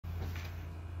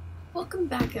Welcome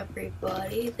back,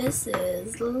 everybody. This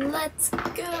is Let's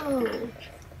Go!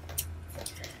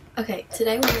 Okay,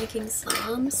 today we're making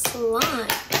some slime.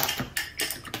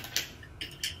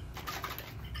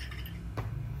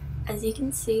 As you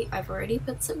can see, I've already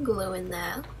put some glue in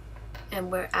there,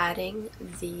 and we're adding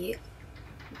the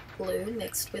glue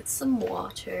mixed with some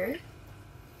water.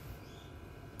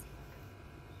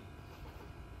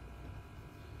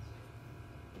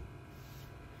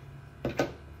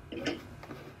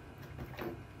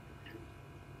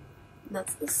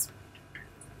 That's this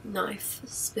knife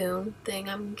spoon thing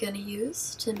I'm gonna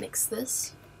use to mix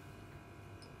this.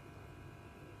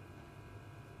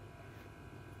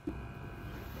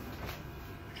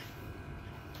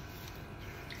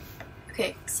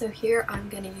 Okay, so here I'm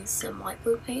gonna use some light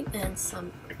blue paint and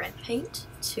some red paint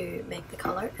to make the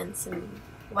color, and some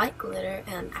white glitter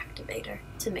and activator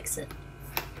to mix it.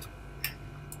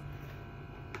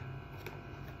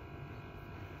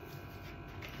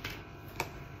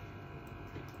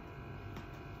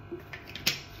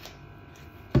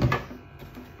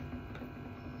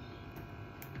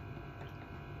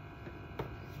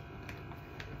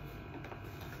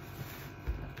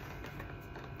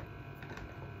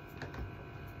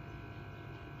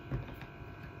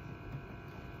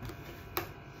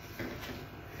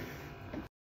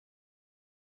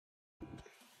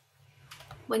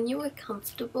 When you are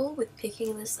comfortable with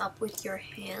picking this up with your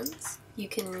hands, you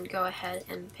can go ahead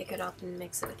and pick it up and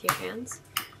mix it with your hands.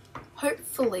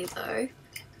 Hopefully though,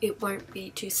 it won't be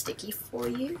too sticky for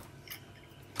you.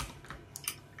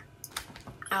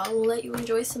 I'll let you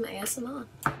enjoy some ASMR.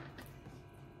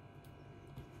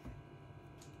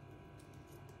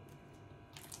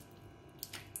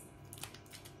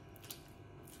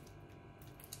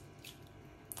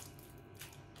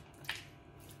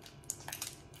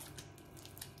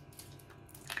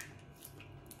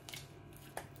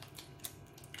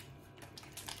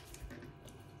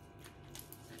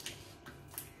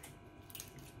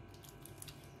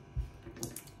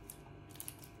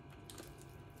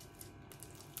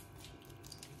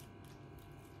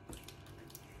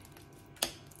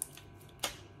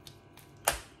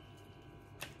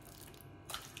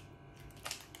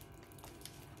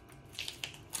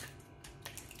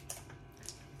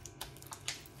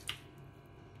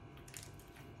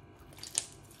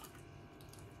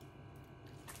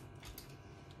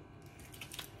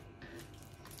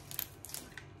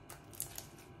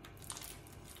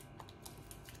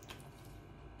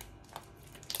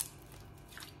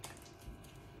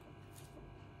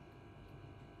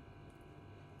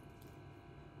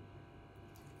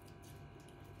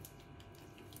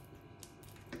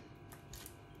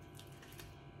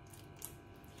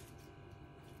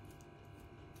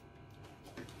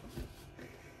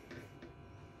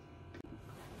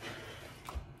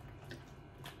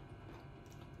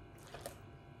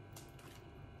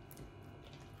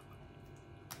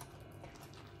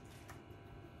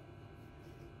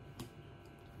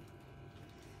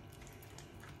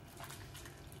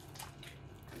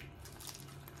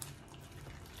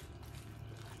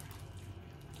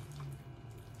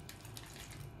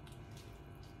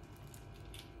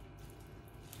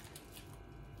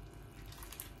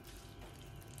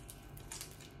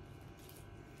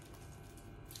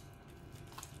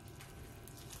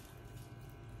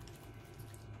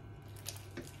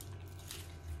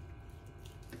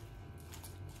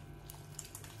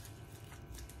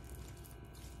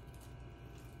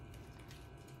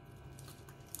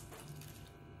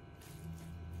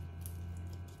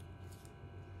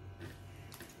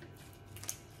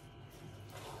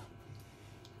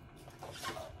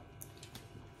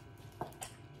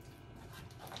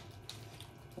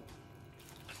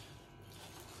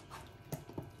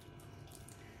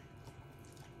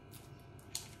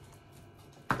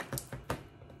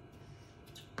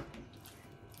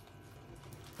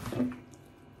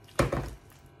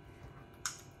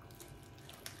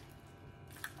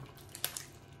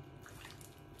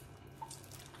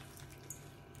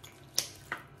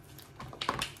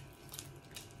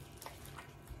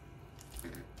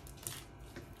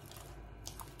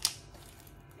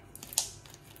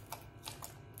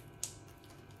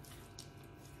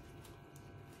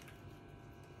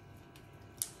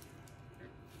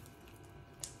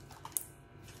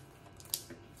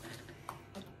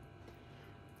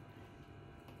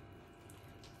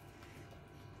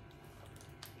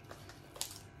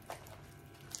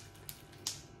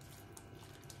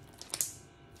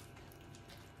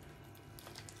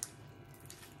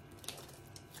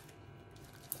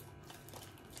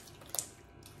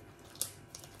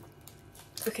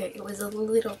 Okay, it was a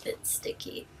little bit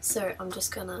sticky, so I'm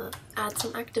just gonna add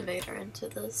some activator into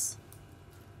this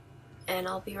and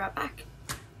I'll be right back.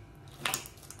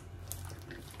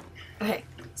 Okay,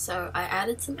 so I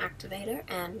added some activator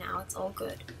and now it's all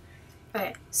good.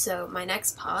 Okay, so my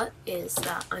next part is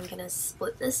that I'm gonna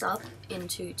split this up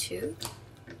into two,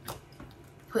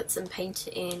 put some paint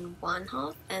in one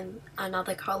half and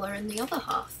another color in the other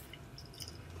half.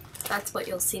 That's what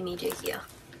you'll see me do here.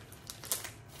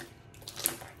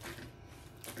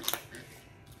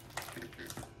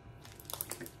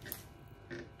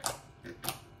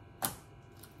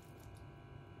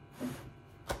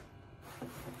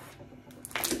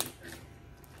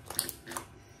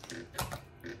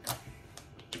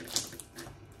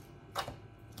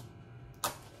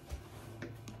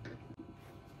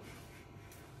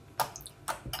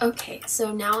 Okay,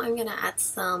 so now I'm gonna add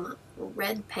some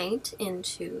red paint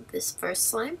into this first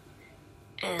slime,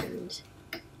 and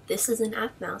this is an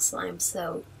Aphmau slime,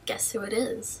 so guess who it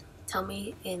is? Tell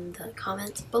me in the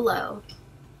comments below.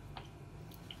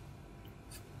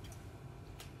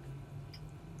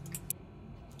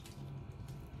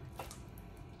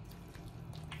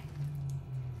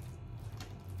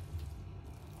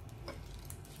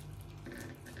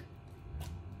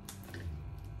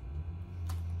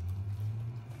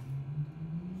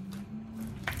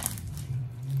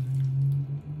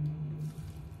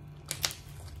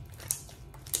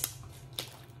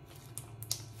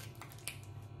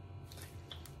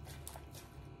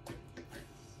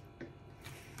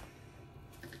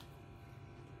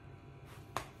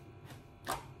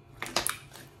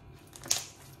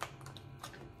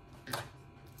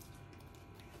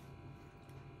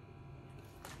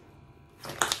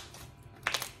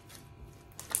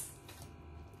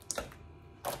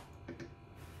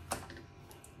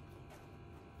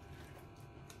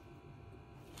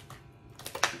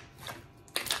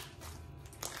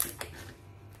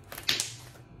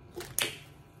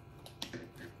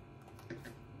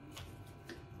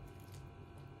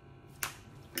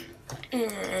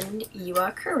 And you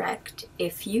are correct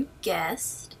if you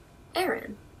guessed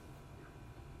Aaron,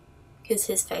 because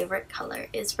his favorite color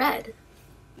is red.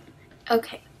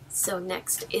 Okay, so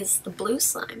next is the blue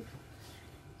slime,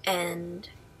 and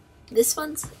this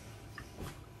one's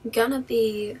gonna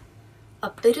be a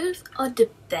bit of a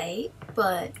debate,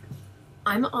 but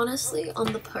I'm honestly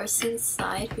on the person's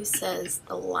side who says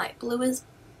the light blue is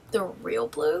the real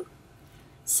blue,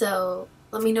 so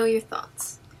let me know your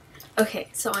thoughts. Okay,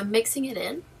 so I'm mixing it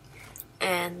in,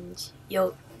 and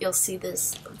you'll see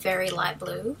this very light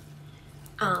blue.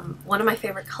 One of my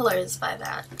favorite colors by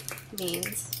that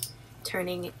means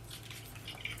turning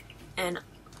and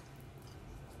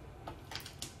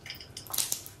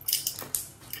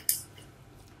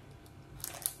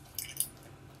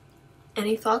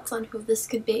any thoughts on who this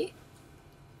could be?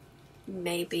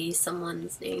 Maybe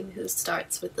someone's name who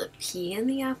starts with a P in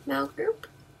the Aphmau group?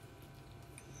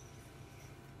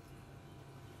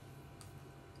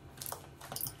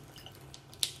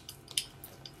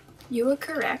 You were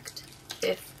correct,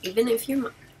 even if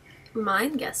your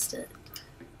mind guessed it.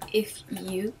 If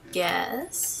you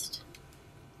guessed,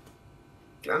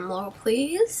 drumroll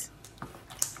please,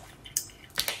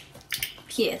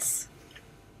 Pierce.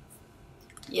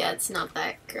 Yeah, it's not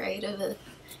that great of a...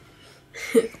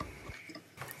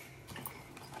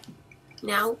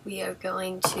 Now we are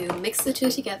going to mix the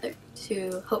two together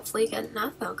to hopefully get an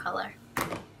Aphmau color.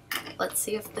 Let's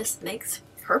see if this makes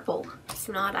purple. If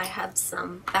not, I have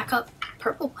some backup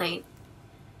purple paint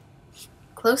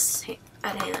close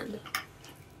at hand.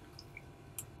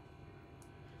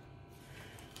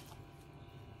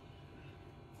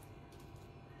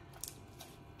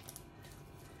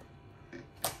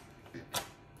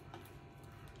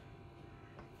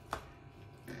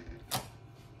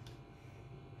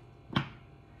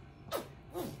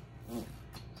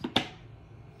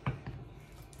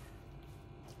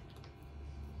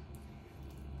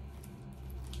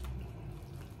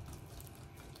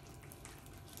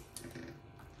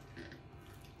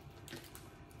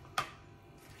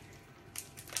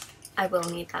 I will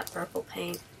need that purple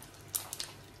paint.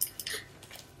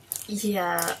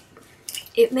 Yeah,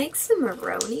 it makes a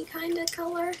maroon-y kind of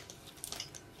color,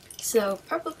 so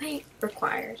purple paint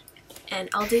required, and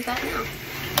I'll do that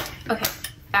now. Okay,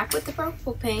 back with the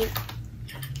purple paint,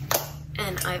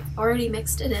 and I've already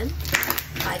mixed it in.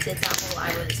 I did that while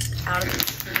I was out of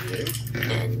view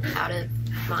and out of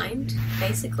mind,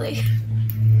 basically.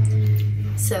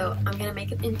 So I'm gonna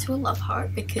make it into a love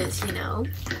heart because, you know,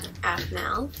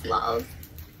 Aphmau, love.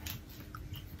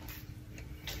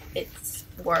 It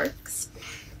works.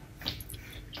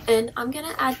 And I'm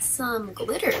gonna add some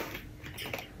glitter.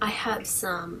 I have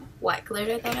some white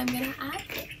glitter that I'm gonna add.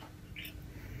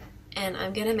 And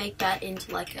I'm gonna make that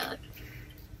into like a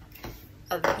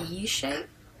a V shape.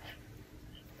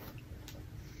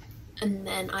 And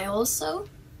then I also,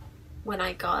 when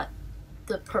I got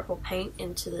the purple paint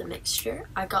into the mixture,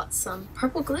 I got some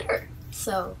purple glitter.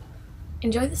 So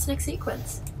enjoy this next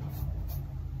sequence.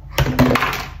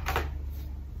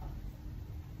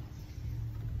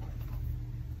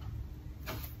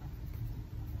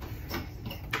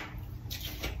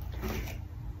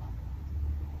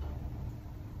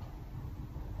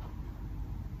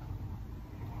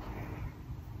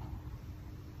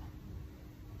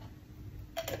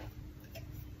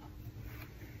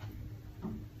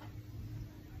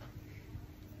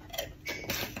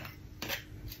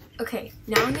 Okay,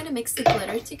 now I'm going to mix the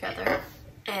glitter together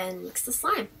and mix the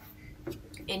slime.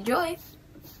 Enjoy!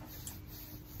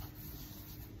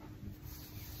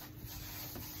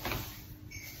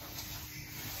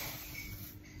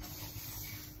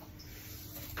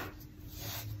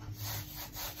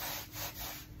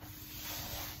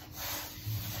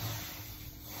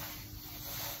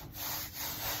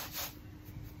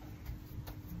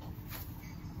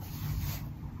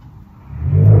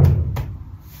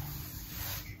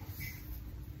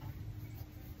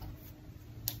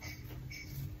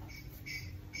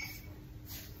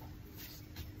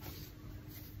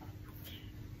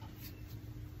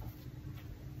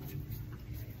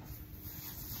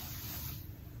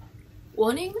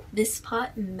 Warning, this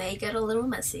part may get a little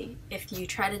messy if you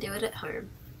try to do it at home.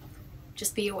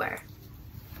 Just be aware.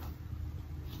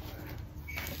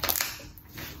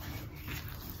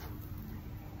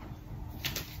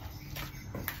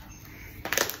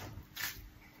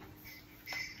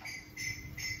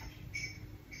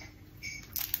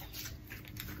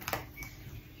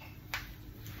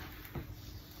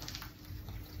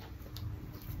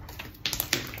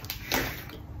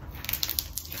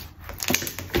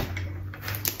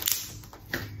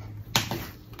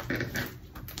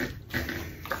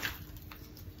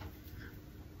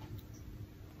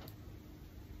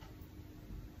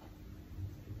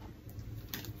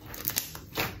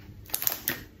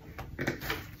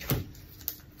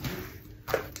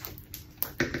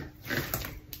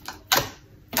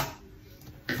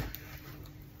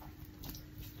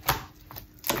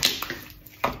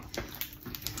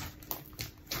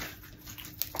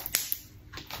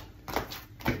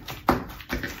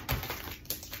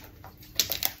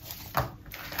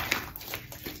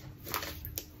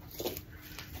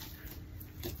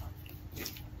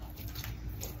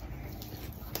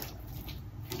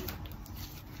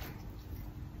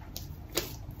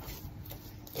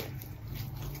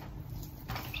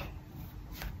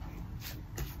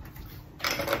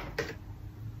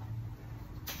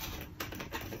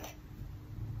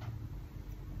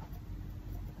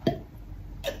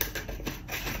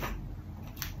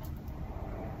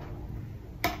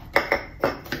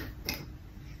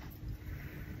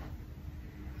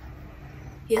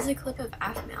 Here's a clip of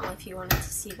Aphmau if you wanted to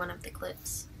see one of the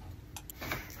clips.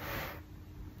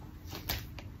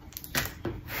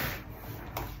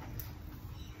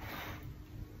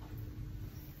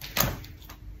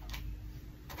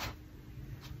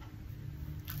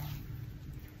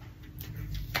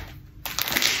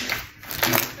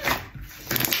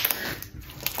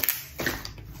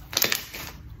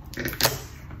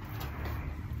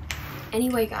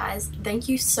 Anyway guys, thank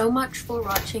you so much for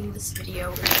watching this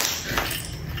video,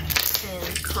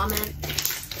 and comment,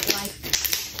 like,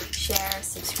 share,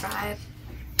 subscribe,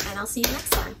 and I'll see you next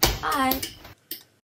time. Bye!